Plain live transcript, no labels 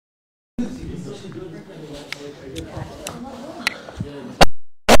بسم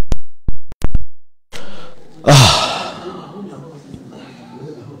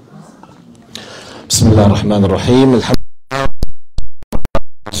الله الرحمن الرحيم. الحمد لله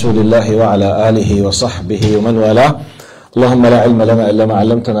رسول الله وعلى آله وصحبه ومن والاه. اللهم لا علم لنا إلا ما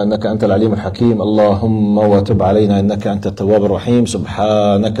علمتنا إنك أنت العليم الحكيم. اللهم وتب علينا إنك أنت التواب الرحيم.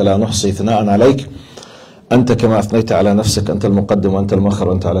 سبحانك لا نحصي ثناء عليك أنت كما أثنيت على نفسك. أنت المقدم وأنت المؤخر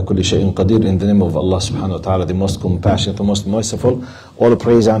وأنت على كل شيء قدير. In the name of Allah subhanahu wa ta'ala, the most compassionate, the most merciful. All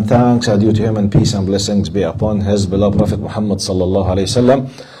praise and thanks are due to him, and peace and blessings be upon his beloved Prophet Muhammad sallallahu alayhi wasallam.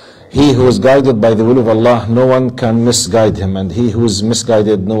 He who is guided by the will of Allah, no one can misguide him, and he who is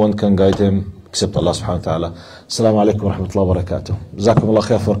misguided, no one can guide him except Allah subhanahu wa ta'ala. Assalamu alaikum wa rahmatullahi wa barakatuh. Jazakumullah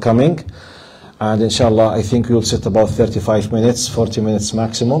khair for coming. And inshallah, I think we will sit about 35 minutes, 40 minutes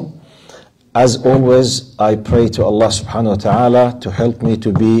maximum. As always, I pray to Allah subhanahu wa ta'ala to help me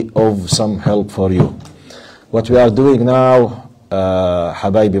to be of some help for you. What we are doing now,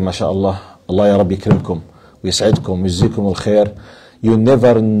 حبايبي ما شاء الله, Allah ya Rabbi يكرمكم ويسعدكم ويجزيكم الخير. You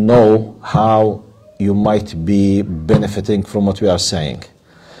never know how you might be benefiting from what we are saying.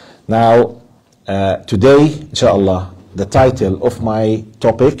 Now, today, inshallah, the title of my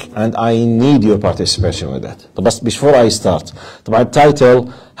topic, and I need your participation with that. But before I start, my title,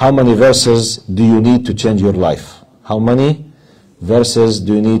 how many verses do you need to change your life? How many verses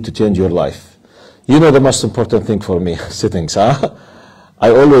do you need to change your life? You know the most important thing for me, sittings, huh?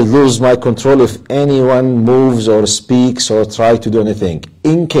 I always lose my control if anyone moves or speaks or try to do anything.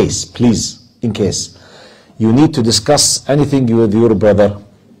 In case, please, in case you need to discuss anything with your brother,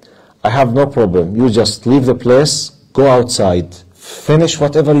 I have no problem. You just leave the place, go outside, finish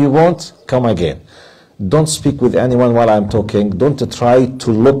whatever you want, come again. Don't speak with anyone while I'm talking. Don't try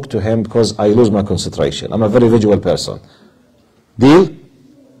to look to him because I lose my concentration. I'm a very visual person. Deal?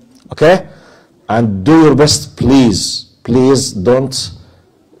 Okay? And do your best, please. Please don't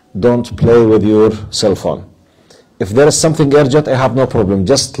play with your cell phone. If there is something urgent, I have no problem.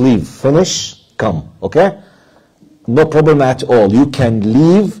 Just leave, finish, come. Okay? No problem at all. You can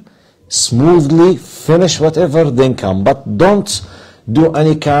leave smoothly, finish whatever, then come. But don't do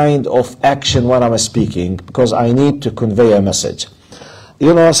any kind of action when I'm speaking, because I need to convey a message.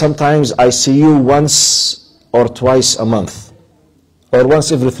 You know, sometimes I see you once or twice a month, or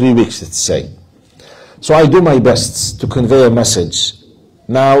once every 3 weeks, let's say. So I do my best to convey a message.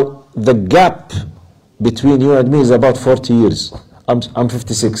 Now, the gap between you and me is about 40 years. I'm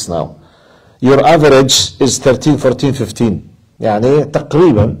 56 now. Your average is 13, 14, 15. يعني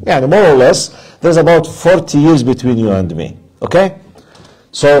تقريبا, يعني more or less, there's about 40 years between you and me. Okay?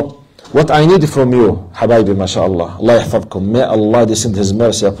 So, what I need from you, حبايبي ما شاء الله, Allah يحفظكم, may Allah descend His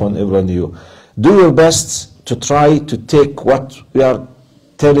mercy upon every one of you. Do your best to try to take what we are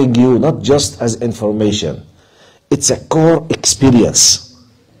telling you, not just as information. It's a core experience.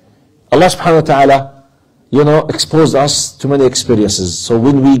 Allah subhanahu wa ta'ala, you know, exposed us to many experiences. So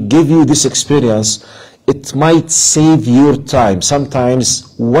when we give you this experience, it might save your time.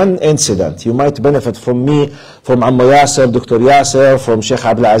 Sometimes one incident, you might benefit from me, from Amma Yasser, Dr. Yasser, from Sheikh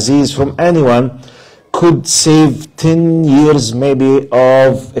Abdul Aziz, from anyone, could save 10 years maybe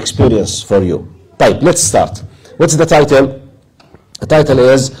of experience for you. Right, let's start. What's the title? The title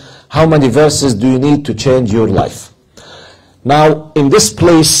is, how many verses do you need to change your life? Now, in this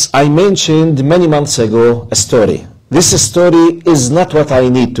place, I mentioned many months ago a story. This story is not what I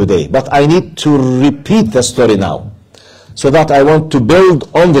need today, but I need to repeat the story now. So that I want to build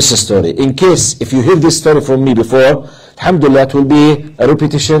on this story. In case, if you hear this story from me before, alhamdulillah, it will be a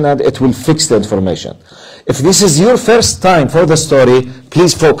repetition and it will fix the information. If this is your first time for the story,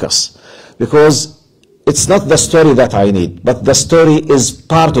 please focus. Because it's not the story that I need, but the story is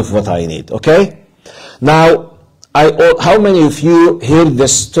part of what I need, okay? Now, how many of you heard the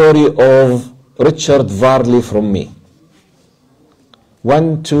story of Richard Varley from me?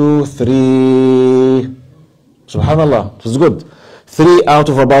 1, 2, 3. Subhanallah, it was good. 3 out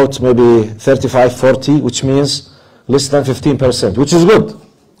of about maybe 35, 40, which means less than 15%, which is good.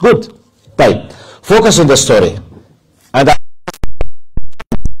 Good. Right. Focus on the story. And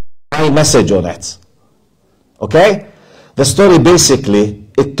my message on it. Okay? The story basically,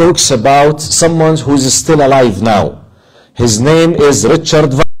 it talks about someone who is still alive now. His name is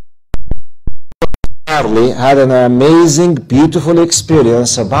Richard Varley. Had an amazing, beautiful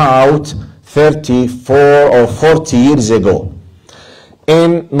experience about 34 or 40 years ago.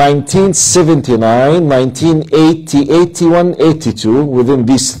 In 1979, 1980, 81, 82, within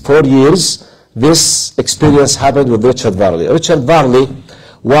these 4 years, this experience happened with Richard Varley. Richard Varley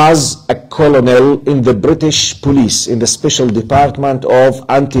was a colonel in the British police, in the special department of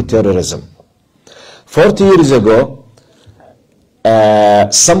anti-terrorism. 40 years ago,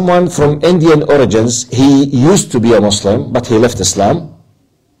 someone from Indian origins, he used to be a Muslim, but he left Islam.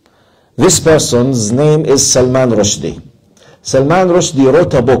 This person's name is Salman Rushdie. Salman Rushdie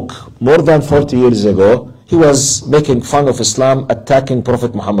wrote a book more than 40 years ago. He was making fun of Islam, attacking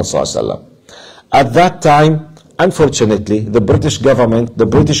Prophet Muhammad ﷺ. At that time, unfortunately, the British government, the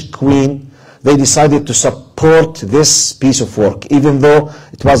British Queen, they decided to support this piece of work, even though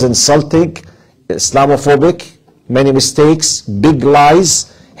it was insulting, Islamophobic, many mistakes, big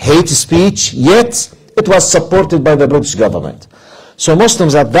lies, hate speech, yet it was supported by the British government. So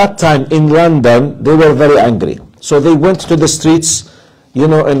Muslims at that time in London, they were very angry. So they went to the streets, you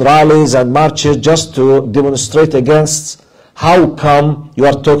know, in rallies and marches just to demonstrate against how come you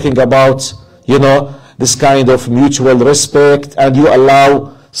are talking about, you know, this kind of mutual respect and you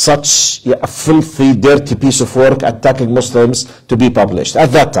allow such a filthy, dirty piece of work attacking Muslims to be published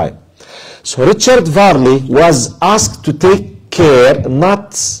at that time. So Richard Varley was asked to take care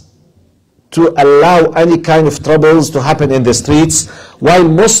not to allow any kind of troubles to happen in the streets while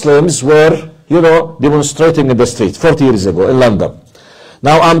Muslims were, you know, demonstrating in the street 40 years ago in London.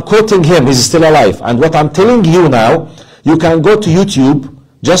 Now I'm quoting him, he's still alive. And what I'm telling you now, you can go to YouTube,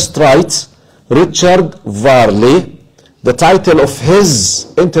 just write Richard Varley. The title of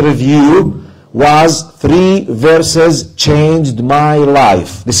his interview was 3 verses changed my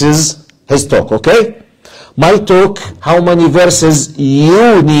life. This is his talk, okay? My talk, how many verses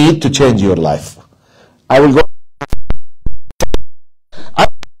you need to change your life. I will go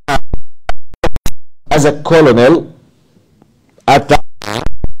as a colonel at the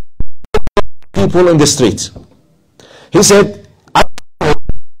people in the street. He said,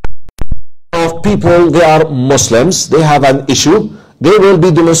 of people, they are Muslims, they have an issue, they will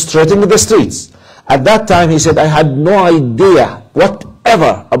be demonstrating in the streets. At that time, he said, I had no idea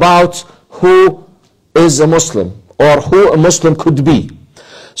whatever about who is a Muslim or who a Muslim could be.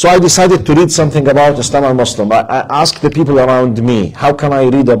 So I decided to read something about Islam and Muslim. I asked the people around me, how can I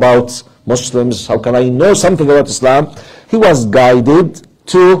read about Muslims? How can I know something about Islam? He was guided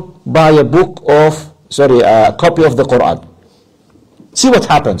to buy a book of, a copy of the Quran. See what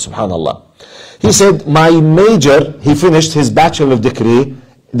happened, subhanallah. He said, my major, he finished his bachelor degree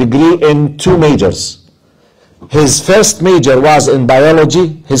in 2 majors. His first major was in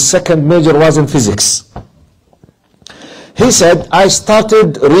biology, his second major was in physics. He said, I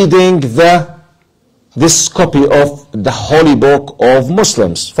started reading this copy of the holy book of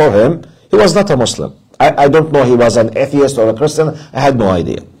Muslims. For him, he was not a Muslim. I don't know, he was an atheist or a Christian, I had no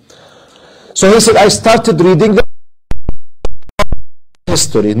idea. So he said, I started reading the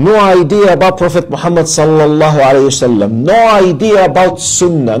history, no idea about Prophet Muhammad sallallahu alayhi wasallam, no idea about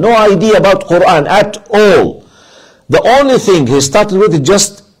Sunnah, no idea about Quran at all. The only thing he started with is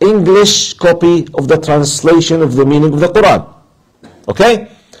just English copy of the translation of the meaning of the Quran. Okay?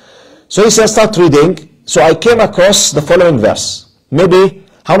 So he said, start reading. So I came across the following verse. Maybe,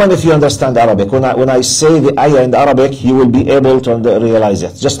 how many of you understand Arabic? When I say the ayah in Arabic, you will be able to realize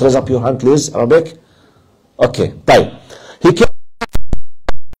it. Just raise up your hand, please, Arabic. Okay, طيب. He came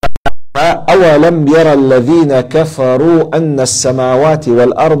أولم يرى الذين كفروا أن السماوات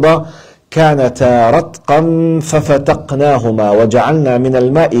والأرض كانتا رتقا ففتقناهما وجعلنا من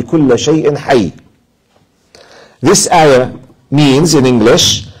الماء كل شيء حي. This ayah means in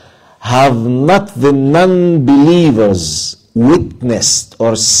English, have not the non-believers witnessed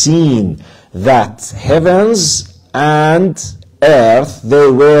or seen that heavens and earth, they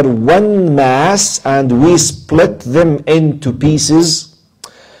were one mass and we split them into pieces?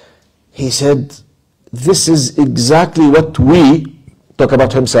 He said, this is exactly what we, talk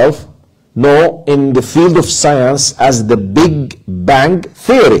about himself, know in the field of science as the Big Bang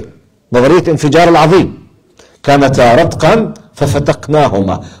Theory. نظرية انفجار العظيم. كانتا رتقا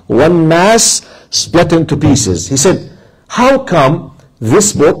ففتقناهما. One mass split into pieces. He said, how come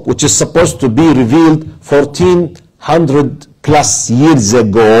this book, which is supposed to be revealed 1400 plus years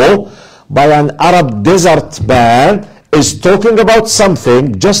ago by an Arab desert man, is talking about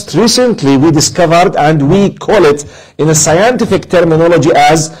something just recently we discovered and we call it in a scientific terminology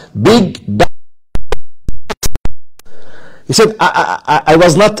as Big Bang. He said, I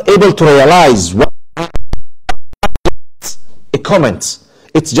was not able to realize what a comment.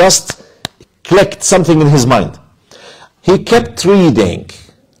 It just clicked something in his mind. He kept reading.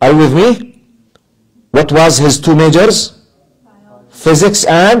 Are you with me? What was his 2 majors? Physics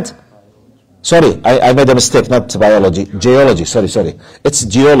and I made a mistake, not biology. Geology, sorry. It's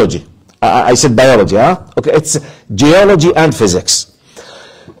geology. I said biology, huh? Okay, it's geology and physics.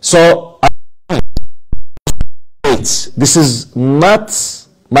 So, this is not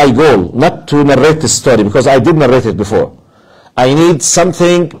my goal not to narrate the story, because I did narrate it before. I need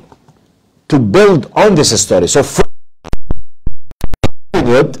something to build on this story. So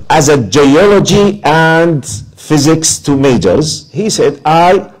as a geology and physics two majors, he said,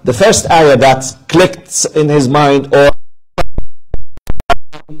 the first ayah that clicked in his mind or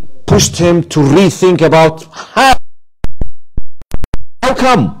pushed him to rethink about how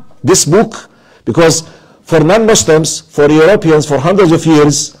come this book, because for non-Muslims, for Europeans, for hundreds of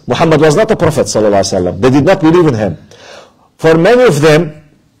years, Muhammad was not a prophet sallallahu alaihi wasallam. They did not believe in him. For many of them,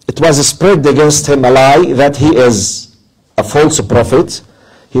 it was spread against him a lie that he is a false prophet.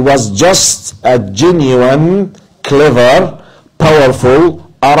 He was just a genuine, clever,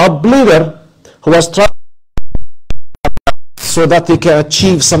 powerful Arab leader who was trying so that he can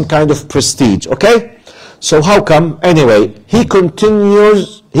achieve some kind of prestige. Okay? So how come? Anyway, he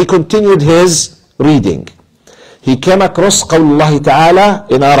continued his reading. He came across قول الله تعالى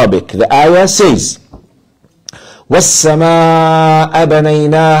in Arabic. The ayah says, وَالسَّمَاءَ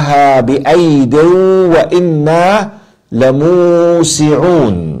بَنَيْنَاهَا بِأَيْدٍ وَإِنَّا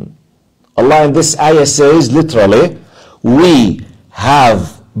لَمُوسِعُونَ. Allah in this ayah says literally, we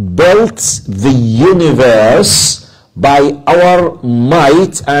have built the universe by our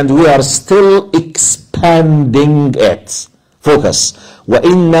might and we are still expanding it. Focus.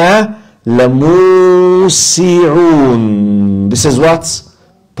 وَإِنَّا لَمُوسِعُونَ. This is what?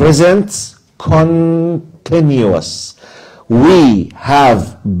 Present continuous. We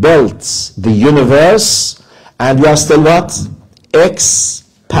have built the universe and we are still what?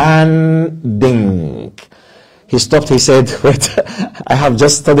 Expanding. He stopped, he said, wait, I have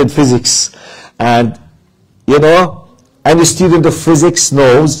just studied physics. And, you know, any student of physics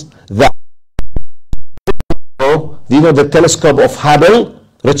knows that, do you know the telescope of Hubble?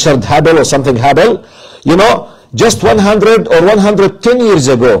 Richard Hubble or something Hubble? You know, just 100 or 110 years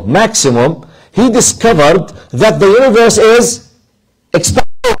ago, maximum, he discovered that the universe is expanding.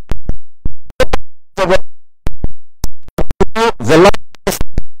 The light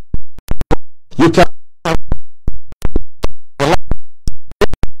you can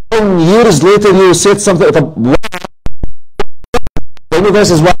years later you said something, the universe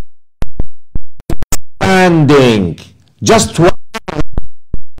is what? Expanding. Just one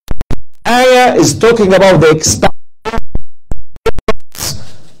ayah is talking about the expansion.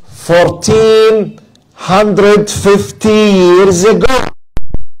 1450 years ago.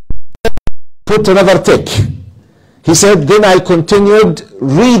 Put another tick. He said, then I continued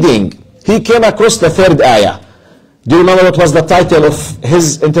reading. He came across the third ayah. Do you remember what was the title of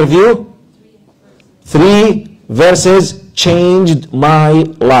his interview? 3 verses changed my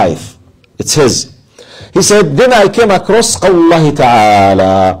life. It's his. He said, then I came across قول الله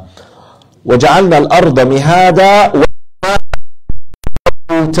تعالى وجعلنا الأرض مهادا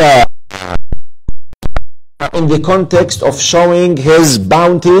in the context of showing his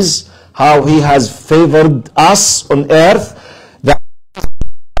bounties, how he has favored us on earth, that he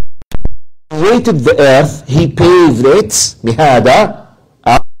created the earth, he paved it, mihada,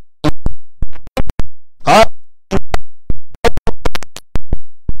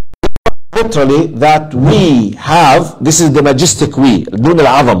 literally that we have, this is the majestic we, دون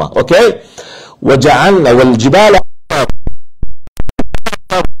العظمة, okay? وجعلنا والجبال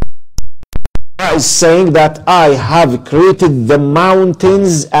is saying that I have created the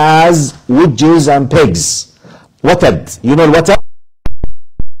mountains as wedges and pegs. Watad. You know what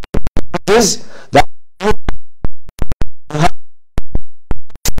is that?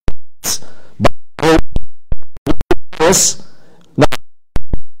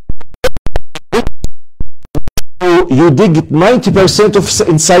 You dig 90% of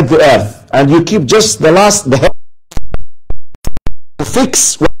inside the earth and you keep just the last, the head to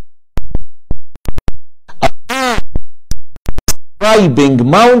fix describing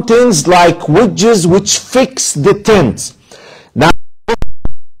mountains like wedges which fix the tent. Now,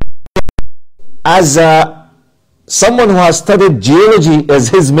 as someone who has studied geology as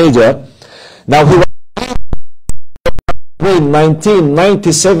his major, now he was between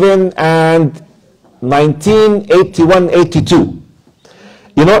 1997 and 1981-82.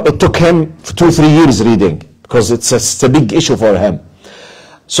 You know, it took him 2-3 years reading because it's a big issue for him.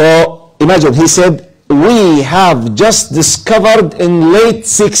 So imagine, he said, we have just discovered in late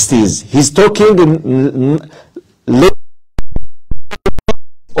 60s. He's talking in late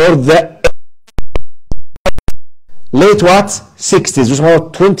or the late what? 60s, which is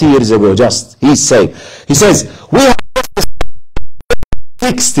about 20 years ago just. He's saying. He says, we have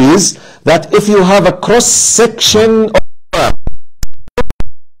 60s that if you have a cross section of earth,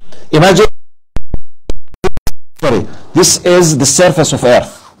 imagine, sorry, this is the surface of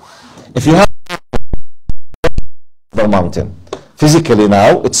earth. If you have the mountain, physically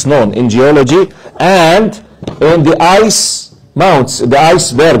now, it's known in geology and in the ice mounts, the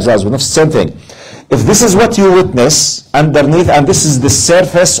icebergs as well, same thing. If this is what you witness underneath, and this is the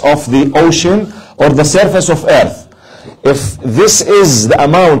surface of the ocean or the surface of earth, if this is the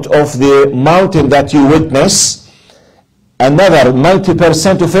amount of the mountain that you witness, another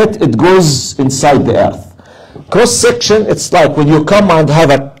 90% of it, it goes inside the earth. Cross section, it's like when you come and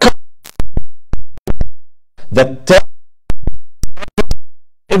have a cut that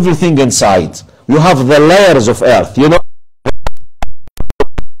everything inside. You have the layers of earth, you know.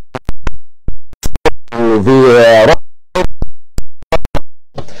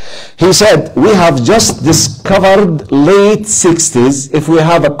 He said, we have just discovered late 60s, if we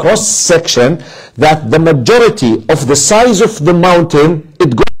have a cross section, that the majority of the size of the mountain,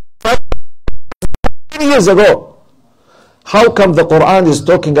 it goes 20 years ago. How come the Quran is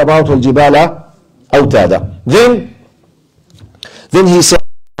talking about al-jibala awtada? Then he said,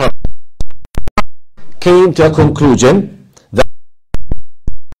 came to a conclusion that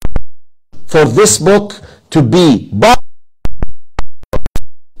for this book to be,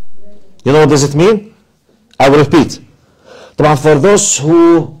 you know what does it mean? I will repeat. For those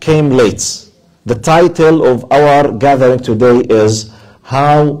who came late, the title of our gathering today is,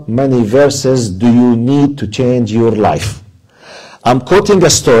 how many verses do you need to change your life? I'm quoting a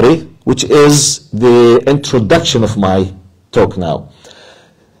story which is the introduction of my talk now.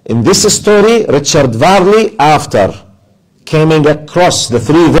 In this story, Richard Varley, after coming across the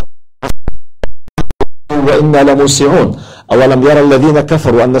three verses, وإنا لموسعون أولم يرى الذين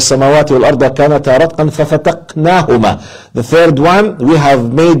كفروا أن السماوات والأرض كانتا رتقا ففتقناهما. The third one, we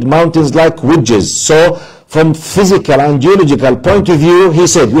have made mountains like wedges. So from physical and geological point of view, he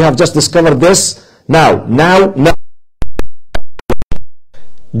said, we have just discovered this now.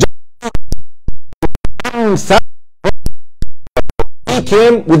 He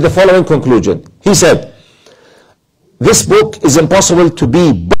came with the following conclusion. He said, this book is impossible to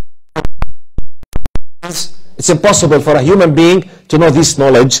be. It's impossible for a human being to know this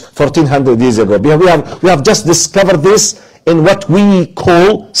knowledge 1400 years ago. We have just discovered this in what we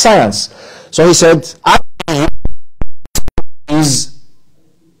call science. So he said, is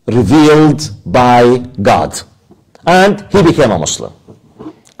revealed by God. And he became a Muslim.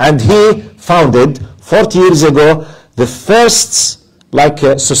 And he founded 40 years ago the first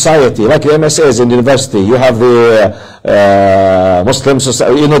society, like the MSAs in university. You have the Muslim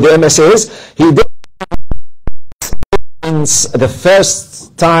society, you know, the MSAs. He did the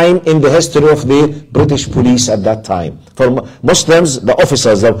first time in the history of the British police at that time. For Muslims, the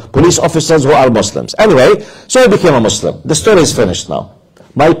officers, the police officers who are Muslims. Anyway, so he became a Muslim. The story is finished now.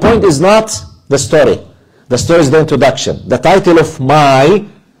 My point is not the story. The story is the introduction. The title of my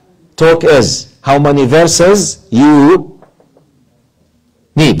talk is, how many verses you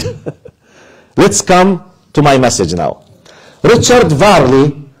need. Let's come to my message now. Richard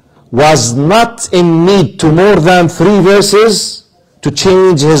Varley was not in need to more than 3 verses to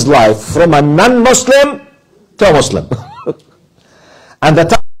change his life from a non-Muslim to a Muslim. And the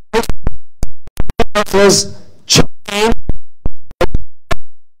title is,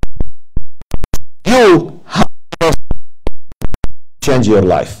 you have to change your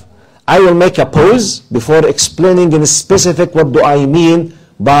life. I will make a pause before explaining in specific what do I mean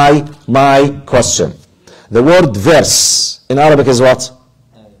by my question. The word verse in Arabic is what?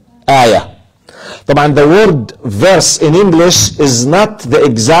 Ayah. طبعا the word verse in English is not the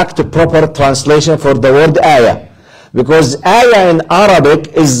exact proper translation for the word ayah, because ayah in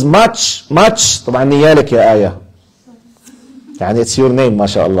Arabic is much طبعا نيالك يا آية, يعني it's your name ما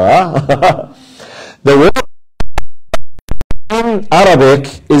شاء الله. The word in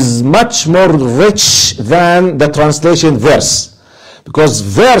Arabic is much more rich than the translation verse, because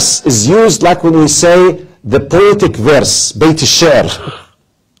verse is used like when we say the poetic verse, بيت الشعر.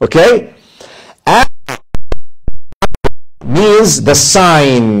 Okay? And means the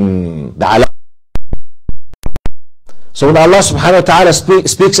sign, the alam. So when Allah subhanahu wa ta'ala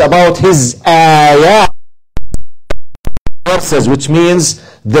speaks about his ayah verses, which means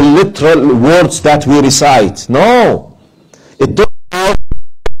the literal words that we recite. No. It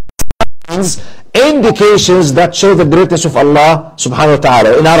means indications that show the greatness of Allah subhanahu wa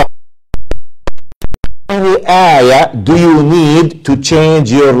ta'ala. In Arabic, how many ayah do you need to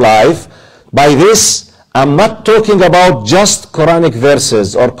change your life? By this, I'm not talking about just Quranic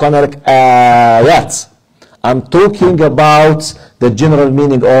verses or Quranic ayat. I'm talking about the general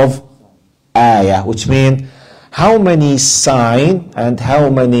meaning of ayah, which means how many sign and how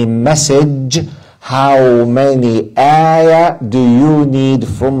many message, How many ayah do you need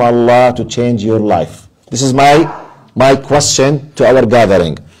from Allah to change your life? This is my question to our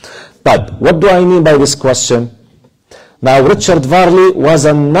gathering. But what do I mean by this question? Now, Richard Varley was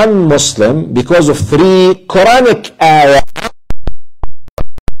a non-Muslim because of 3 Quranic ayah.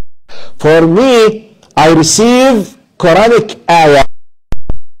 For me, I receive Quranic ayah.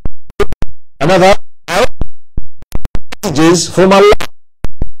 Another messages from Allah.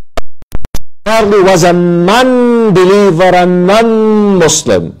 Varley was a non-believer, a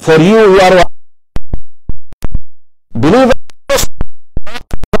non-Muslim. For you are a believer,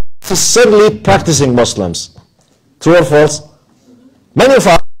 necessarily practicing Muslims. True or false? Many of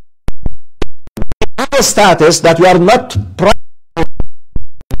us have a status that we are not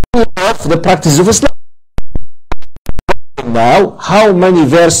of the practice of Islam. Now, how many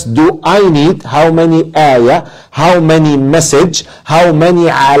verse do I need? How many ayah? How many message? How many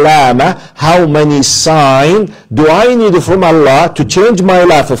alama? How many sign do I need from Allah to change my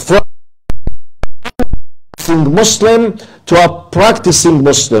life from Muslim to a practicing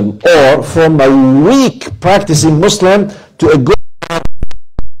Muslim, or from a weak practicing Muslim to a good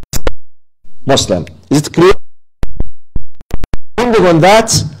Muslim? Is it clear? Depending on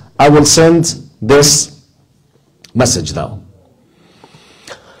that, I will send this message now.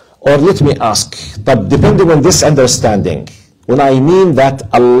 Or let me ask, but depending on this understanding, when I mean that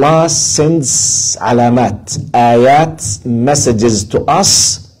Allah sends alamat, ayat, messages to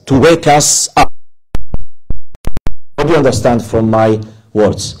us to wake us up, what do you understand from my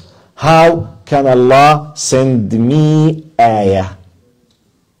words? How can Allah send me ayah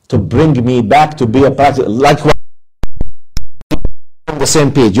to bring me back to be a practice? Like what? On the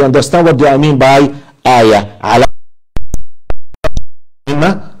same page. You understand what do I mean by ayah? Ala.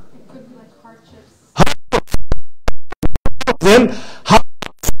 Them,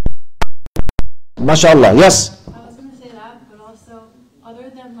 mashallah, yes. I was going to say that, but also, other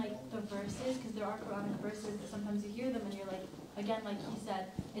than like the verses, because there are Quranic verses that sometimes you hear them and you're like, again, like he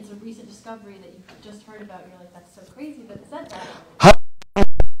said, it's a recent discovery that you just heard about. You're like, that's so crazy that it said that.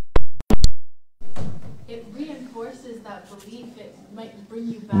 It reinforces that belief. It might bring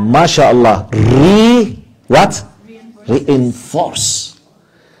you back. Mashallah. What? Reinforce.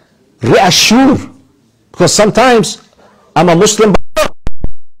 Reassure. Because sometimes I'm a Muslim, but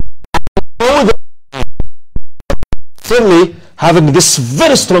I know that certainly having this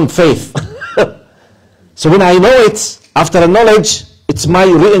very strong faith. So when I know it, after a knowledge, it's my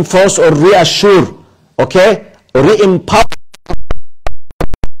reinforce or reassure, okay? Re-empower.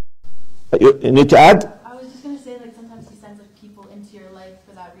 You need to add? I was just going to say, like, sometimes he sends like people into your life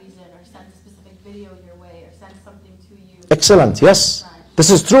for that reason, or sends a specific video your way, or sends something to you. Excellent, yes. This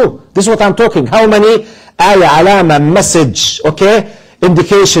is true. This is what I'm talking. How many ayah, alama, message, okay,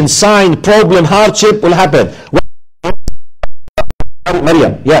 indication, sign, problem, hardship will happen.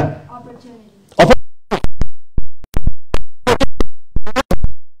 Maryam, yeah.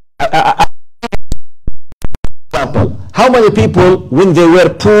 Example. How many people, when they were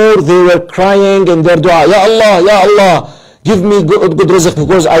poor, they were crying in their dua, Ya Allah, give me good rizq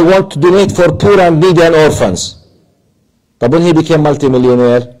because I want to donate for poor and needy and orphans. But when he became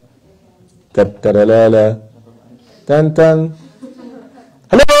multi-millionaire, hello,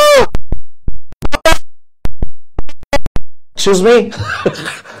 excuse me,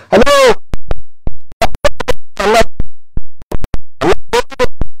 hello,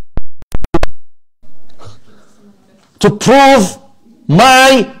 to prove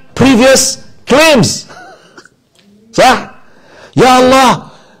my previous claims. صح?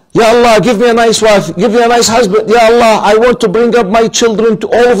 Ya Allah, give me a nice wife, give me a nice husband. Ya Allah, I want to bring up my children, to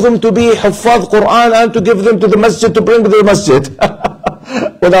all of them to be Huffaz Quran and to give them to the masjid, to bring to the masjid.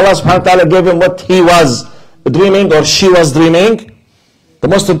 When Allah subhanahu wa ta'ala gave him what he was dreaming or she was dreaming, the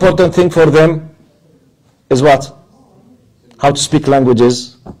most important thing for them is what? How to speak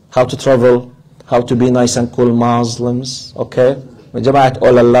languages, how to travel, how to be nice and cool Muslims, okay? Jama'at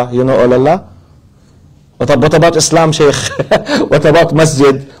Allah, you know Allah? What about Islam, Shaykh? What about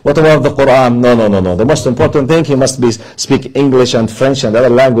Masjid? What about the Quran? No. The most important thing, he must speak English and French and other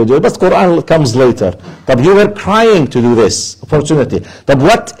languages. But Quran comes later. But you were crying to do this opportunity. But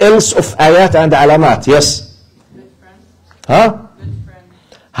what else of ayat and alamat? Yes? Good friend. Huh? Good friend.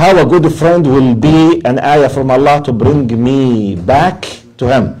 How a good friend will be an ayah from Allah to bring me back to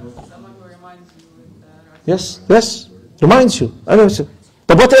Him. Someone who reminds you. Yes. Reminds you.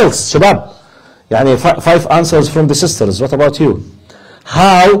 But what else, Shabab? Yani 5 answers from the sisters. What about you?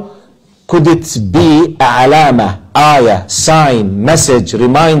 How could it be a alama, ayah, sign, message,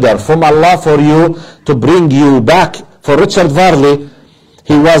 reminder from Allah for you to bring you back? For Richard Varley,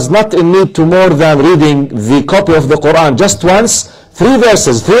 he was not in need to more than reading the copy of the Quran just once. 3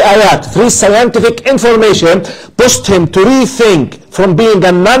 verses, 3 ayat, 3 scientific information pushed him to rethink from being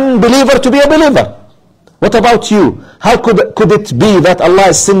a non-believer to be a believer. What about you? How could it be that Allah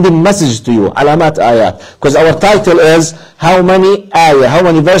is sending message to you? Alamat ayat. Because our title is how many ayah, how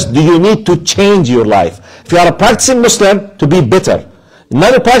many verses do you need to change your life? If you are a practicing Muslim, to be better.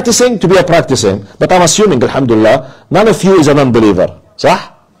 Not a practicing, to be a practicing. But I'm assuming, alhamdulillah, none of you is a non-believer.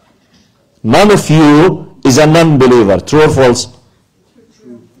 صح? None of you is a non-believer. True or false?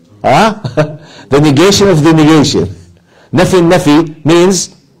 The negation of the negation. Nafi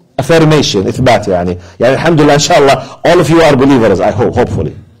means affirmation, إثبات يعني الحمد لله إن شاء الله all of you are believers, I hope,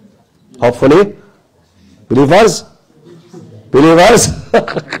 hopefully believers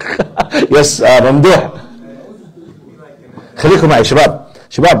yes. ممدوح خليكم معي شباب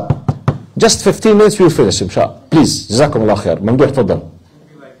just 15 minutes we'll finish إن شاء الله. Please جزاكم الله خير. ممدوح تفضل.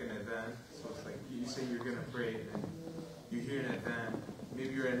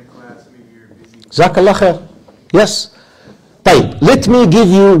 جزاك الله خير. Yes. طيب, let me give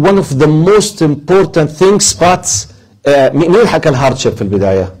you one of the most important things, but مين حكى الهاردشيب في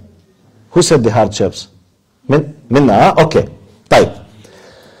البداية؟ Who said the hardships? منا okay. طيب,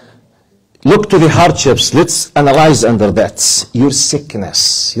 look to the hardships. Let's analyze under that. Your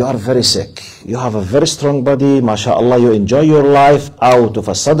sickness. You are very sick. You have a very strong body. MashaAllah, you enjoy your life. Out of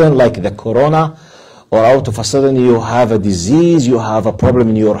a sudden, like the corona, or out of a sudden you have a disease, you have a problem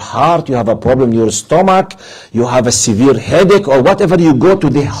in your heart, you have a problem in your stomach, you have a severe headache, or whatever, you go to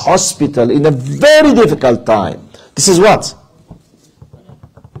the hospital in a very difficult time. This is what?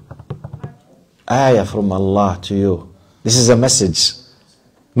 Ayah from Allah to you. This is a message.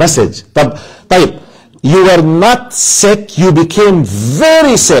 طيب, you were not sick, you became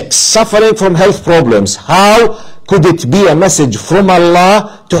very sick, suffering from health problems. How could it be a message from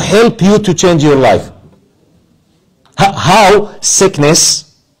Allah to help you to change your life? How sickness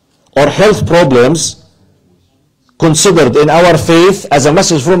or health problems considered in our faith as a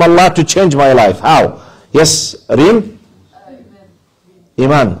message from Allah to change my life? How? Yes, Reem?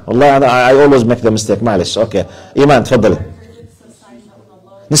 Iman. Allah, I always make the mistake. معلش. Okay. Iman, تفضلي.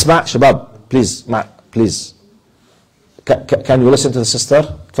 نسمع شباب. Please. Can you listen to the sister?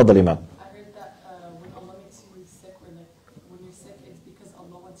 تفضل Iman.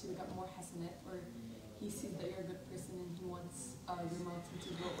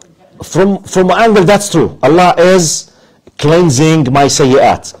 From angle, that's true. Allah is cleansing my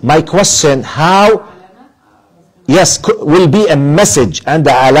sayyat. My question, how? Yes, will be a message and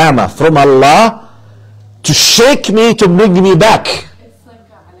a alama from Allah to shake me, to bring me back. It's like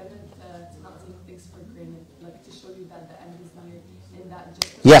a element to not take things for granted, like to show you that the end is near, and that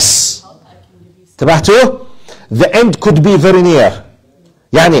just yes. help I can give you. تبعتوا? The end could be very near.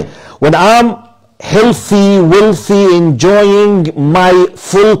 يعني when I'm healthy, wealthy, enjoying my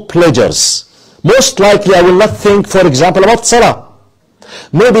full pleasures, most likely I will not think, for example, about salah.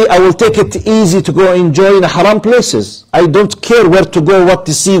 Maybe I will take it easy to go enjoy in haram places. I don't care where to go, what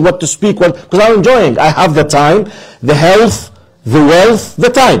to see, what to speak, because I'm enjoying. I have the time, the health, the wealth,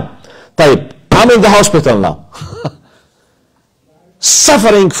 the time. طيب, I'm in the hospital now.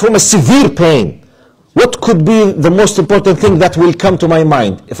 Suffering from a severe pain. What could be the most important thing that will come to my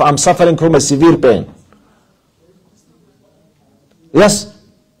mind if I'm suffering from a severe pain? Yes?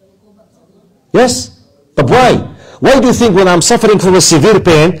 But why? Why do you think when I'm suffering from a severe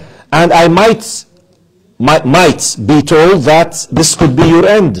pain and I might be told that this could be your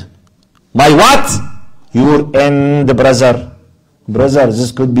end? My what? Your end, brother.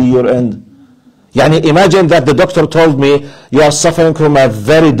 This could be your end. Yani imagine that the doctor told me you are suffering from a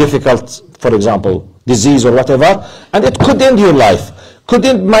very difficult, for example, disease or whatever, and it could end your life. Could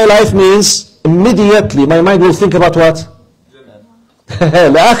end my life means immediately my mind will think about what?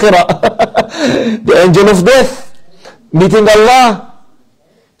 The angel of death, meeting Allah,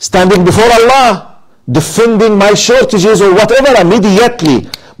 standing before Allah, defending my shortages or whatever immediately.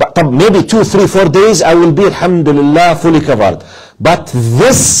 But maybe 2, 3, 4 days I will be, alhamdulillah, fully covered. But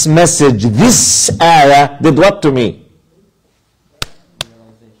this message, this ayah did what to me?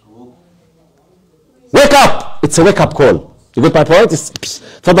 Wake up! It's a wake-up call. You get my point?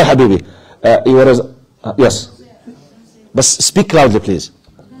 تفضل حبيبي. Yes. But speak loudly, please.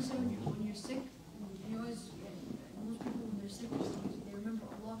 When you're sick, you always, most people when they're sick, they remember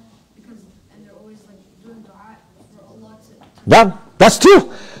Allah and they're always like doing dua for Allah to. That's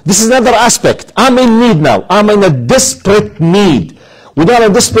true. This is another aspect. I'm in need now. I'm in a desperate need. When you're in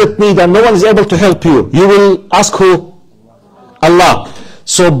a desperate need and no one is able to help you, you will ask who? Allah.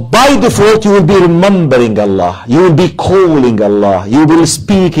 So by default, you will be remembering Allah. You will be calling Allah. You will be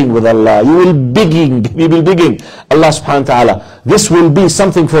speaking with Allah. You will be begging Allah subhanahu wa ta'ala. This will be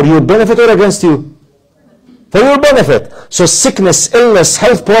something for your benefit or against you? For your benefit. So sickness, illness,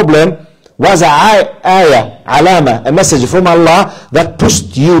 health problem was a ayah, alama, a message from Allah that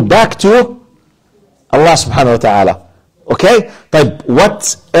pushed you back to Allah subhanahu wa ta'ala. Okay? طيب,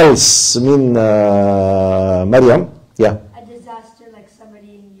 what else? I mean, Maryam? Yeah. A disaster, like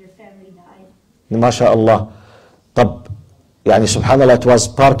somebody in your family died. MashaAllah. طب, يعني subhanallah, it was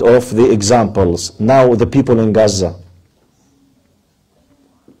part of the examples. Now the people in Gaza,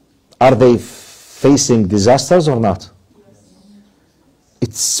 are they facing disasters or not?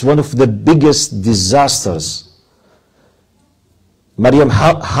 It's one of the biggest disasters. Maryam,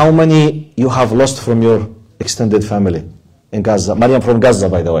 how many you have lost from your extended family in Gaza? Maryam from Gaza,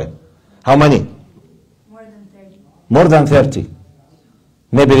 by the way. How many? More than 30. More than 30.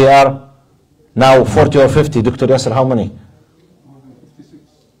 Maybe they are now 40 or 50. Dr. Yasser, how many?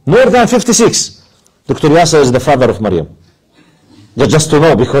 More than 56. Dr. Yasser is the father of Maryam. Just to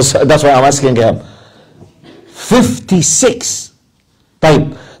know, because that's why I'm asking him. 56.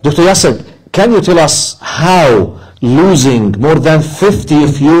 طيب, Dr. Yasser, can you tell us how losing more than 50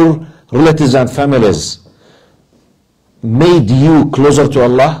 of your relatives and families made you closer to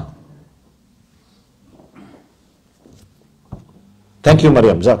Allah? Thank you,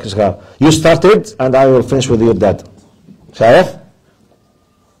 Maryam. You started, and I will finish with your dad. شايف?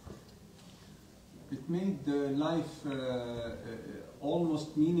 It made the life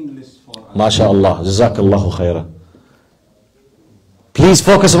almost meaningless for us. ما شاء الله. جزاك الله خيرا. Please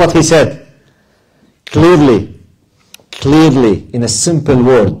focus on what he said. Clearly, in a simple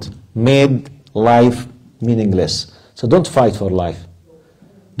word, made life meaningless. So don't fight for life.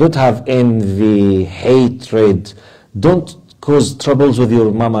 Don't have envy, hatred. Don't cause troubles with your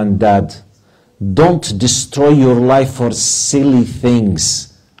mom and dad. Don't destroy your life for silly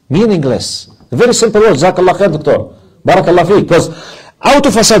things. Meaningless. A very simple word. Jazakallah khair, doctor. Barakallah feek. Because out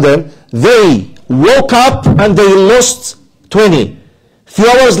of a sudden, they woke up and they lost 20. Few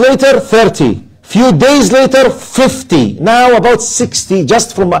hours later, 30. Few days later, 50. Now about 60,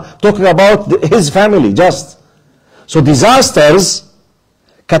 just from talking about his family, just. So disasters,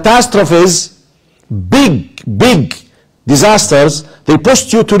 catastrophes, big disasters, they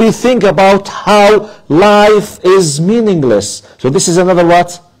pushed you to rethink about how life is meaningless. So this is another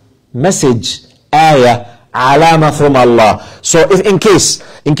what? Message, ayah, alama from Allah. So if in case,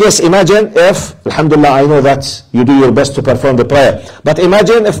 imagine if, alhamdulillah, I know that you do your best to perform the prayer, but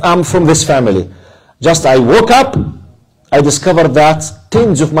imagine if I'm from this family. Just I woke up, I discovered that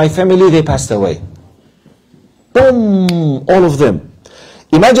tens of my family, they passed away. Boom, all of them.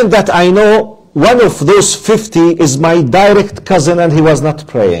 Imagine that I know one of those 50 is my direct cousin and he was not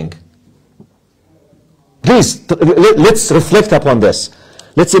praying. Please, let's reflect upon this.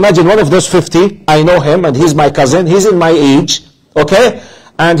 Let's imagine one of those 50, I know him and he's my cousin, he's in my age, okay?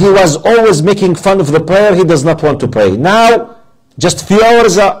 And he was always making fun of the prayer, he does not want to pray. Now, just a few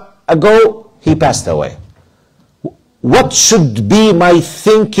hours ago, he passed away. What should be my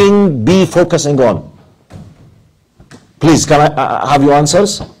thinking be focusing on? Please, can I have your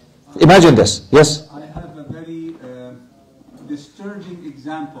answers? Imagine this, yes? I have a very disturbing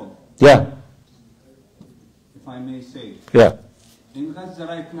example, Yeah, if I may say. yeah. In Gaza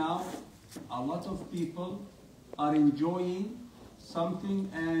right now, a lot of people are enjoying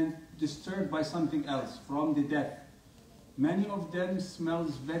something and disturbed by something else from the death. Many of them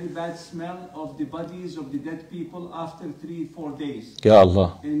smells very bad smell of the bodies of the dead people after 3-4 days Ya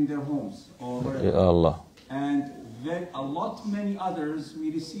Allah, in their homes or wherever. Ya Allah. And many others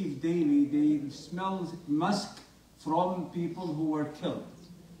we receive daily, they smell musk from people who were killed.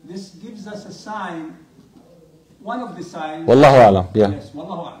 This gives us a sign, one of the signs. Wallahu alam, yeah. Yes,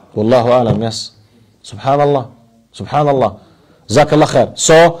 wallahu alam. Wallahu alam, yes. Subhanallah, Subhanallah. Jazakallah khair.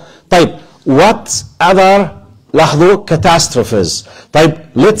 So, طيب, what other catastrophes?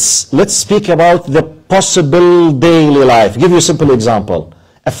 طيب, let's speak about the possible daily life. Give you a simple example.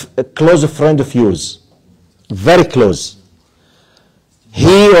 A close friend of yours, very close.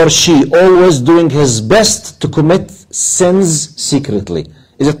 He or she always doing his best to commit sins secretly.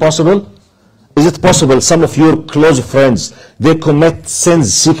 Is it possible? Is it possible some of your close friends, they commit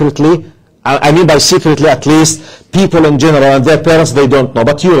sins secretly? I mean by secretly at least, people in general and their parents, they don't know.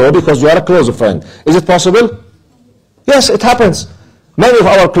 But you know because you are a close friend. Is it possible? Yes, it happens. Many of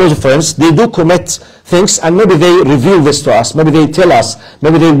our close friends, they do commit things and maybe they reveal this to us. Maybe they tell us.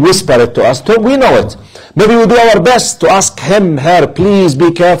 Maybe they whisper it to us. We know it. Maybe we do our best to ask him, her, please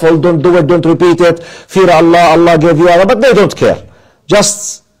be careful, don't do it, don't repeat it. Fear Allah, Allah gave you Allah. But they don't care.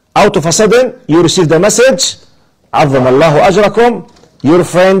 just out of a sudden you receive the message, عظم الله أجركم, your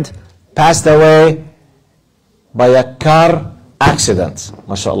friend passed away by a car accident.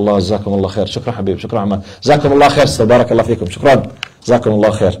 ما شاء الله, جزاكم الله خير. شكرا حبيب, شكرا عماد, جزاكم الله خير, بارك الله فيكم, شكرا, جزاكم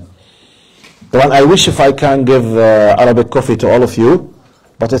الله خير. The one I wish if I can give Arabic coffee to all of you,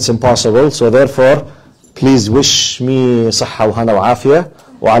 but it's impossible, so therefore please wish me صحة وهنا وعافية,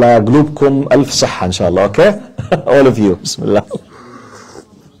 وعلى قلوبكم ألف صحة إن شاء الله, okay? All of you, بسم الله.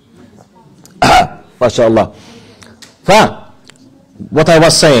 ما شاء الله. What I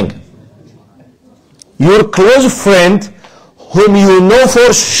was saying, your close friend whom you know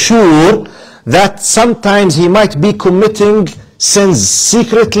for sure that sometimes he might be committing sins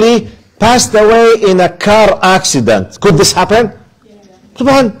secretly, passed away in a car accident. Could this happen?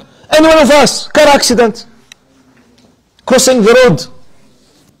 Yeah. Any one of us, car accident, crossing the road.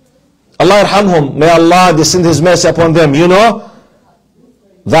 Allah yarhamhum, may Allah descend His mercy upon them. You know,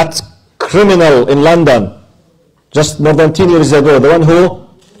 that criminal in London, just more than 10 years ago, the one who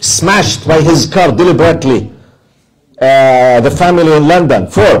smashed by his car deliberately the family in London,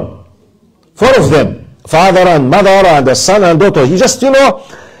 four of them, father and mother and a son and daughter. He just, you know,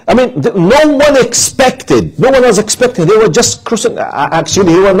 I mean, no one was expecting. They were just crossing,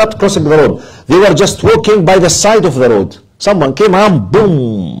 actually, they were not crossing the road. They were just walking by the side of the road. Someone came and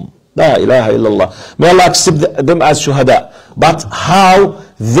boom. La ilaha illallah. May Allah accept them as shuhada. But how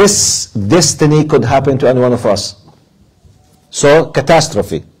this destiny could happen to any one of us? So,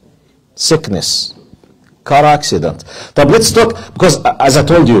 catastrophe, sickness, car accident. But let's talk, because as I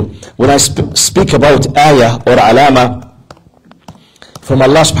told you, when I speak about ayah or alama from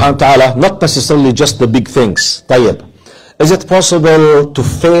Allah subhanahu wa ta'ala, not necessarily just the big things. طيب. Is it possible to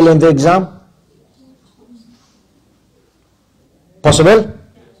fail in the exam? Possible?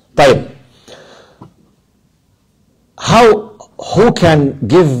 طيب. Who can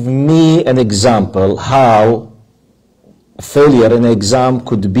give me an example how failure in an exam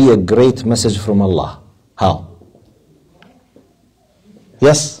could be a great message from Allah? How?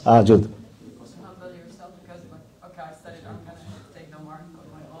 Yes, Jude.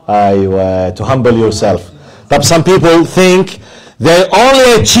 To humble yourself. But some people think they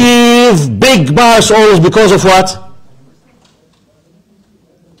only achieve big marks always because of what?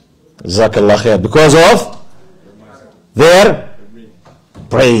 Jazakallah khair. Because of their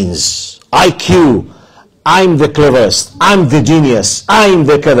brains, IQ. I'm the cleverest, I'm the genius, I'm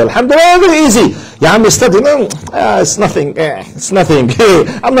the كذا. Alhamdulillah, very easy. يا عم study. No, it's nothing. It's nothing.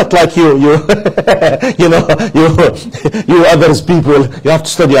 I'm not like you. You know, you others people. You have to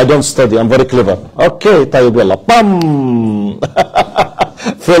study. I don't study. I'm very clever. Okay, طيب يلا. Bam.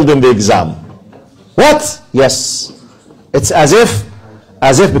 Failed in the exam. What? Yes. It's as if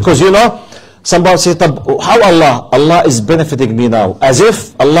because you know. Somebody say, how Allah is benefiting me now? As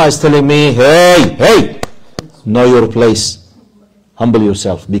if Allah is telling me, hey, know your place. Humble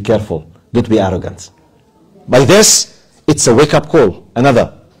yourself. Be careful. Don't be arrogant. By this, it's a wake-up call.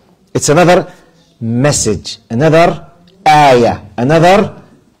 It's another message. Another ayah. Another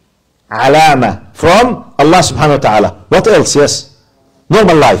alama from Allah subhanahu wa ta'ala. What else? Yes.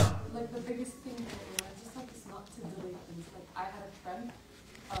 Normal life. Like the biggest thing I just like is not to delay things. Like I had a friend,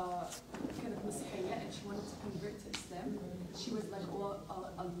 kind of Musliya, and she wanted to convert to Islam. She was like, oh,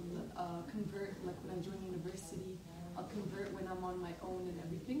 I'll convert like when I join university. I'll convert when I'm on my own and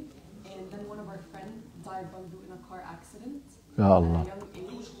everything. And then one of our friends died in a car accident at a young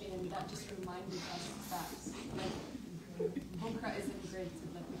age, and that just reminded us that like Bukra isn't granted.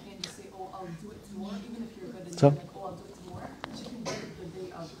 Like we can't just say, oh, I'll do it tomorrow, even if you're good and you're like, oh, I'll do it tomorrow. She can do it the day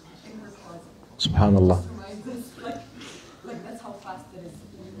of in her closet. Subhanallah. Like that's how fast it is.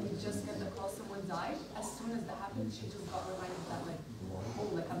 You just get the call someone died. As soon as that happened, she just got reminded that like, oh,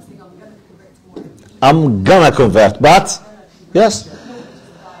 like I'm saying I'm gonna convert tomorrow. I'm gonna convert, but yes.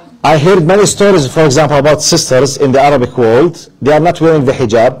 I heard many stories, for example, about sisters in the Arabic world. They are not wearing the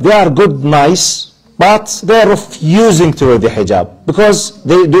hijab. They are good, nice, but they are refusing to wear the hijab because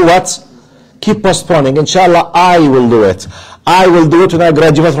they do what? Keep postponing. Inshallah, I will do it. I will do it when I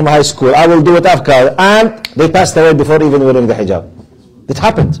graduate from high school. I will do it after. And they passed away before even wearing the hijab. It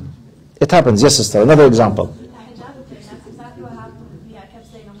happened. It happens. Yes, sister. Another example.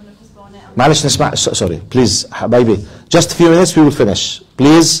 معلش نسمع. Sorry, please, baby. Just a few minutes, we will finish.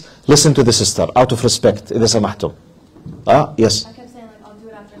 Please listen to the sister out of respect. إذا سمحتم. Yes. I kept saying like I'll do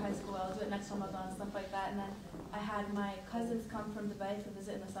it after high school. I'll do it next Ramadan, stuff like that. And then I had my cousins come from Dubai to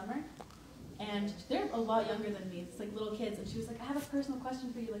visit in the summer, and they're a lot younger than me. It's like little kids, and she was like, "I have a personal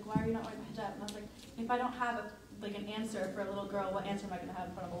question for you. Like, why are you not wearing the hijab?" And I was like, "If I don't have an answer for a little girl, what answer am I going to have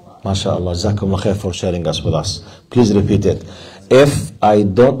in front of Allah?" MashaAllah. Jazakumullah khair for sharing us with us. Please repeat it. if I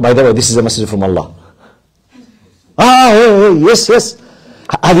don't, by the way, this is a message from Allah. Yes.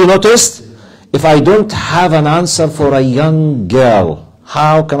 Have you noticed? If I don't have an answer for a young girl,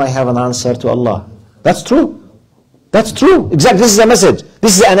 how can I have an answer to Allah? That's true. That's true. Exactly. This is a message.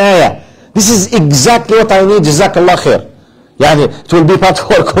 This is an ayah. This is exactly what I need. Jazakallah khair. Yani, it will be part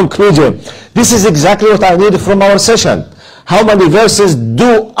of our conclusion. This is exactly what I need from our session. How many verses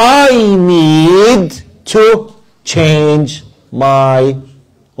do I need to change my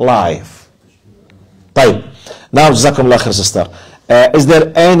life? طيب. Now, Jazakumullah khair, sister. Is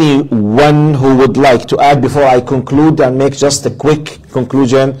there anyone who would like to add before I conclude and make just a quick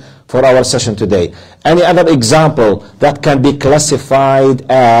conclusion for our session today? Any other example that can be classified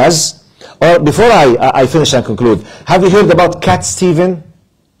as, or before I finish and conclude, have you heard about Cat Stephen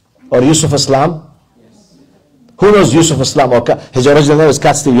or Yusuf Islam? Yes. Who knows Yusuf Islam? Or his original name is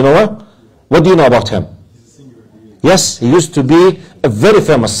Cat Stephen. You know what? What do you know about him? Yes, he used to be a very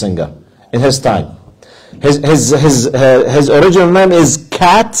famous singer in his time. His original name is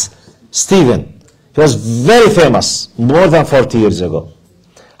Cat Stephen. He was very famous more than 40 years ago.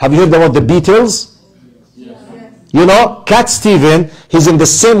 Have you heard about the Beatles? Yes. You know, Cat Stephen, he's in the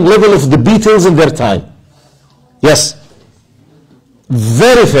same level of the Beatles in their time. Yes.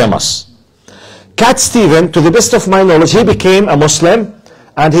 Very famous. Cat Stephen, to the best of my knowledge, he became a Muslim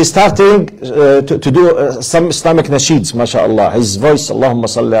and he started to do some Islamic nasheeds, mashallah. His voice, Allahumma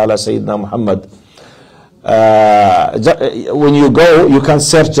salli ala Sayyidina Muhammad. When you go, you can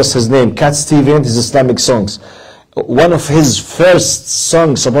search just his name, Cat Stephen, his Islamic songs. One of his first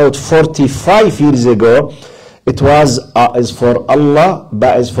songs about 45 years ago, it was is for Allah,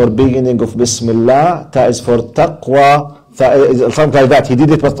 Ba is for beginning of Bismillah, Ta is for Taqwa, something like that. He did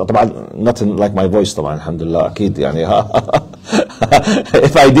it, but not in, like my voice, alhamdulillah, akid, yani.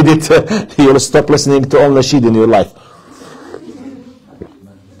 If I did it, you will stop listening to all nasheed in your life.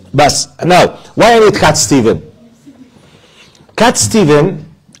 But now, why I need Cat Stephen? Cat Stephen,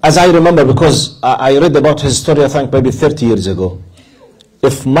 as I remember, because I read about his story, I think maybe 30 years ago.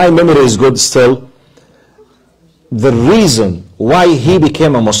 If my memory is good still, the reason why he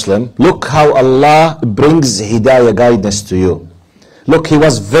became a Muslim, look how Allah brings hidayah guidance to you. Look, he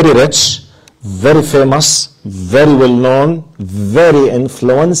was very rich, very famous, very well known, very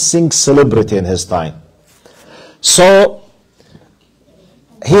influencing celebrity in his time. So,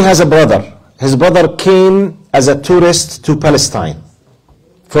 he has a brother. His brother came as a tourist to Palestine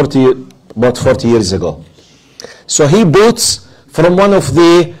about 40 years ago. So he bought from one of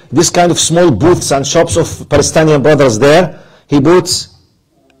this kind of small booths and shops of Palestinian brothers there, he bought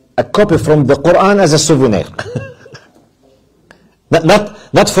a copy from the Quran as a souvenir.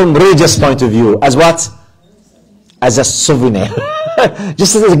 not from religious point of view, as what? As a souvenir.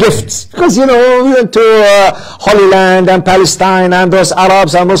 Just as a gift. Because, you know, we went to Holy Land and Palestine and those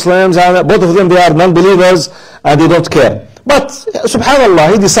Arabs and Muslims, and both of them, they are non-believers and they don't care. But,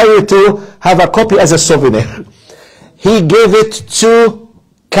 subhanallah, he decided to have a copy as a souvenir. He gave it to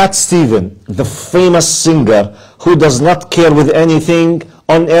Cat Stephen, the famous singer who does not care with anything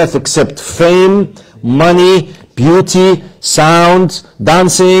on earth except fame, money, beauty, sound,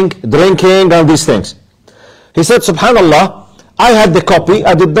 dancing, drinking, and these things. He said, subhanallah, I had the copy,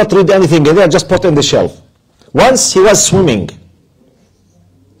 I did not read anything in it, I just put it in the shelf. Once he was swimming.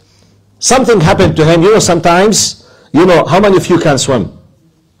 Something happened to him. You know, sometimes, you know, how many of you can swim?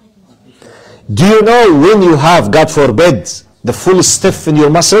 Do you know when you have, God forbid, the full stiff in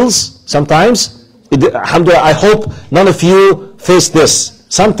your muscles? Sometimes, alhamdulillah, I hope none of you face this.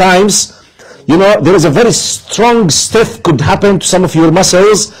 Sometimes, you know, there is a very strong stiff could happen to some of your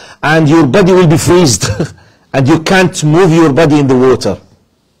muscles and your body will be freezed. And you can't move your body in the water.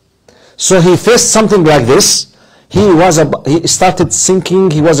 So he faced something like this. He started sinking.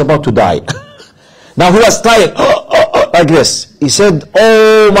 He was about to die. Now he was trying like this. He said,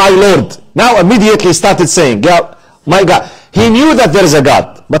 "Oh my Lord!" Now immediately he started saying, "Yeah, my God." He knew that there is a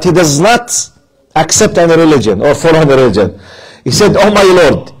God, but he does not accept any religion or follow any religion. He said, "Oh my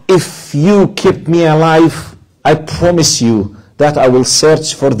Lord, if you keep me alive, I promise you that I will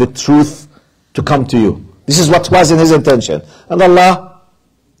search for the truth to come to you." This is what was in his intention. And Allah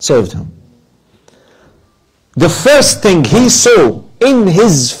saved him. The first thing he saw in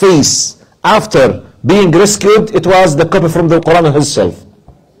his face after being rescued, it was the copy from the Quran himself.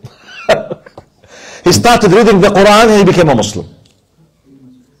 He started reading the Quran and he became a Muslim.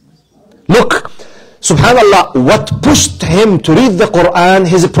 Look, subhanallah, what pushed him to read the Quran?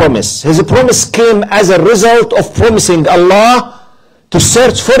 His promise. His promise came as a result of promising Allah to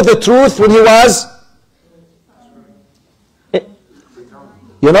search for the truth when he was,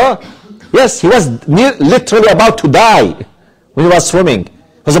 you know, yes, he was literally about to die when he was swimming.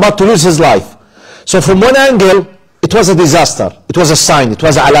 He was about to lose his life. So from one angle, it was a disaster. It was a sign. It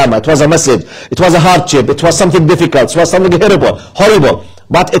was a alama. It was a message. It was a hardship. It was something difficult. It was something horrible.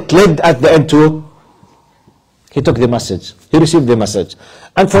 But it led at the end to, he took the message. He received the message.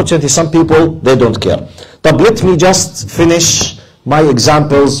 Unfortunately, some people, they don't care. But let me just finish my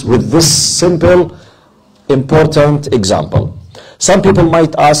examples with this simple, important example. Some people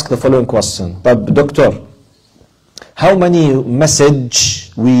might ask the following question, but doctor, how many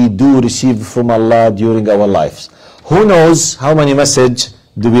message we do receive from Allah during our lives? Who knows how many message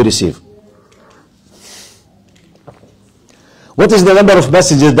do we receive? What is the number of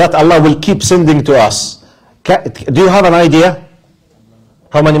messages that Allah will keep sending to us? Do you have an idea?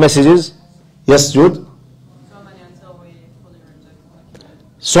 How many messages? Yes, Jude? So many until we fully reject them.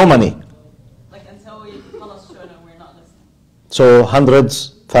 So many. Like until we tell us shona, we're not listening. So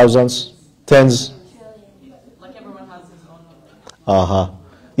hundreds, thousands, tens. Like everyone has his own number.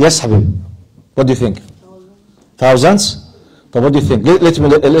 Yes, Habib. What do you think? Thousands? But what do you think? Let me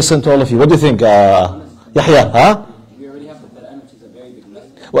listen to all of you. What do you think? Yahya, huh? We already have the Quran, which is a very big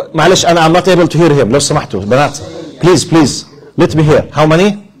message. معلش I'm not able to hear him. لو سمحتوا بنات. Please. Let me hear. How many?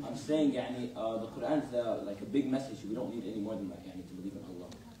 I'm saying the Quran is like a big message. We don't need any more than that to believe in Allah.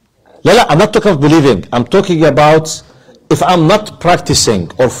 لا, I'm not talking about believing. I'm talking about if I'm not practicing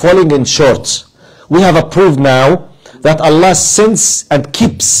or falling in short. We have approved now that Allah sends and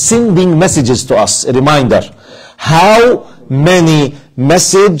keeps sending messages to us. A reminder. How many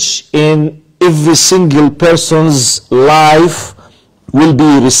message in every single person's life will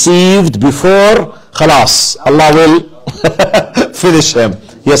be received before khalas Allah will finish him?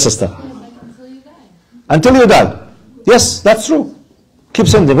 Yes, sister. Until you die. Until you die. Yes, that's true. Keep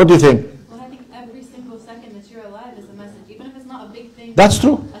sending. What do you think? Well, I think every single second that you're alive is a message, even if it's not a big thing. That's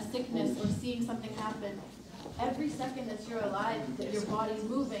true. A sickness or seeing something happen. Every second that you're alive, that your body's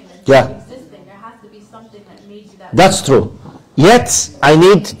moving and Yeah. existing, there has to be something that made you that. That's true. Yet, I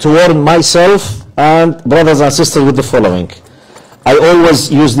need to warn myself and brothers and sisters with the following. I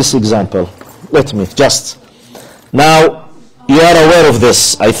always use this example. Let me just. Now, you are aware of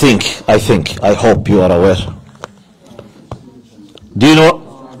this, I hope you are aware. Do you know?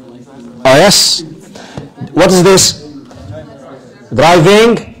 Oh, yes. What is this?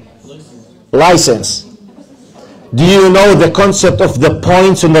 Driving license. Do you know the concept of the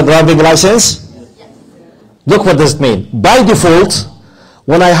points on the driving license? Look what does it mean. By default,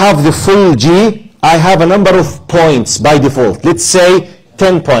 when I have the full G, I have a number of points by default. Let's say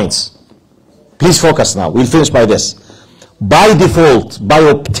 10 points. Please focus now. We'll finish by this. By default, by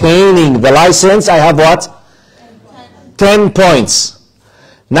obtaining the license, I have what? 10 points.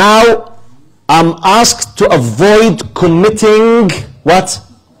 Now, I'm asked to avoid committing what?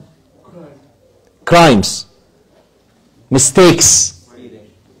 Crimes. Mistakes.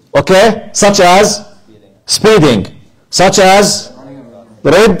 Okay? Such as speeding. Such as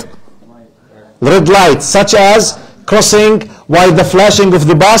red light. Such as crossing while the flashing of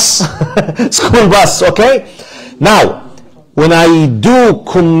the bus, school bus. Okay? Now, when I do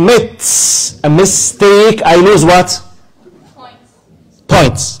commit a mistake, I lose what?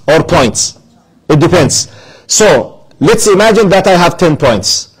 Points or points. It depends. So, let's imagine that I have 10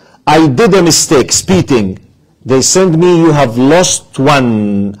 points. I did a mistake, speeding. They send me, you have lost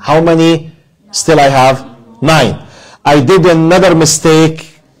 1. How many? Still I have 9. I did another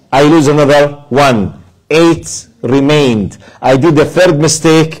mistake. I lose another 1. 8 remained. I did a third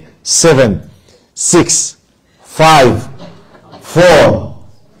mistake. 7, 6, 5, 4,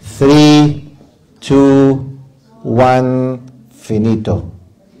 3, 2, 1. Finito.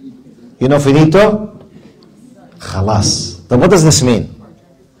 You know finito? Khalas. Then what does this mean?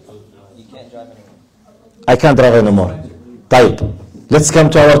 You can't drive anymore. I can't drive anymore. Type. Let's come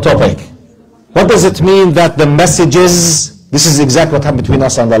to our topic. What does it mean that the messages, this is exactly what happened between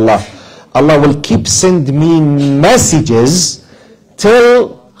us and Allah. Allah will keep sending me messages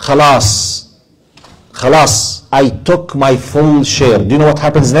till khalas. Khalas. I took my full share. Do you know what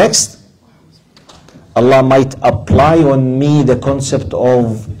happens next? Allah might apply on me the concept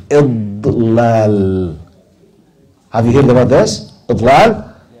of idlal. Have you heard about this?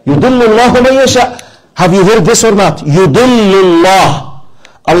 Idlal? Yudillullahu man yasha. Have you heard this or not? Yudillullah.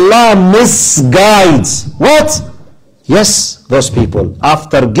 Allah misguides. What? Yes, those people.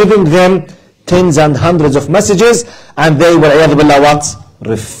 After giving them tens and hundreds of messages, and they were, what?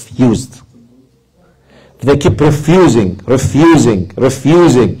 Refused. They keep refusing.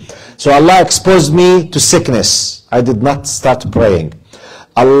 So Allah exposed me to sickness. I did not start praying.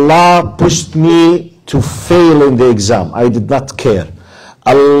 Allah pushed me to fail in the exam. I did not care.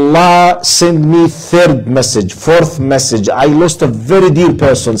 Allah sent me third message, fourth message. I lost a very dear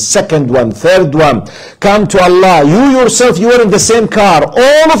person. Second one, third one. Come to Allah. You yourself, you were in the same car.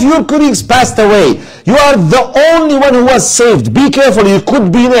 All of your colleagues passed away. You are the only one who was saved. Be careful, you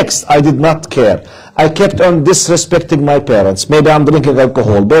could be next. I did not care. I kept on disrespecting my parents. Maybe I'm drinking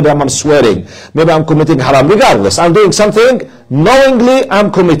alcohol. Maybe I'm swearing. Maybe I'm committing haram. Regardless, I'm doing something. Knowingly,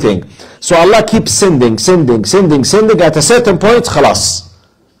 I'm committing. So Allah keeps sending. At a certain point, khalas.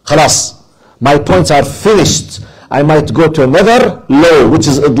 My points are finished. I might go to another law, which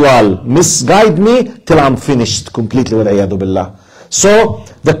is idlal. Misguide me till I'm finished completely. Wal-iyadu billah. So,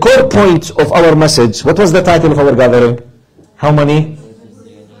 the core point of our message, what was the title of our gathering? How many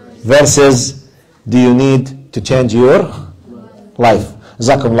verses do you need to change your life?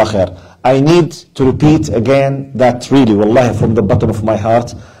 Jazakumullah khair. I need to repeat again that really, wallahi, from the bottom of my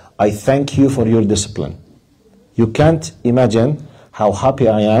heart, I thank you for your discipline. You can't imagine how happy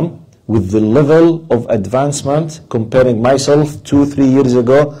I am with the level of advancement comparing myself 2-3 years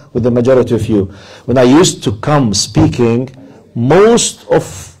ago with the majority of you. When I used to come speaking, most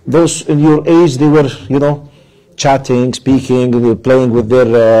of those in your age, they were, chatting, speaking, playing with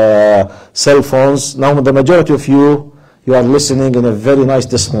their cell phones. Now the majority of you are listening in a very nice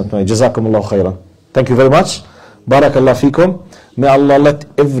disciplined way. Jazakumullah khairan. Thank you very much. Barakallah fikum. May Allah let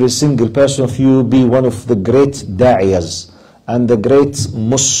every single person of you be one of the great da'iyas and the great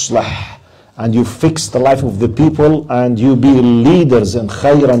muslah, and you fix the life of the people and you be leaders in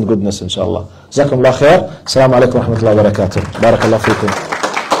khair and goodness, inshallah. Jazakumullah khair. Assalamu alaikum wa rahmatullahi wa barakatuh. Barakallah fikum.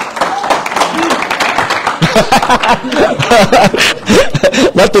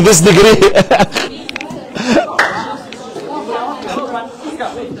 Not to this degree.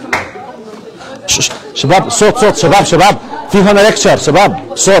 شباب صوت شباب في هنا لكتشر شباب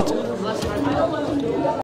صوت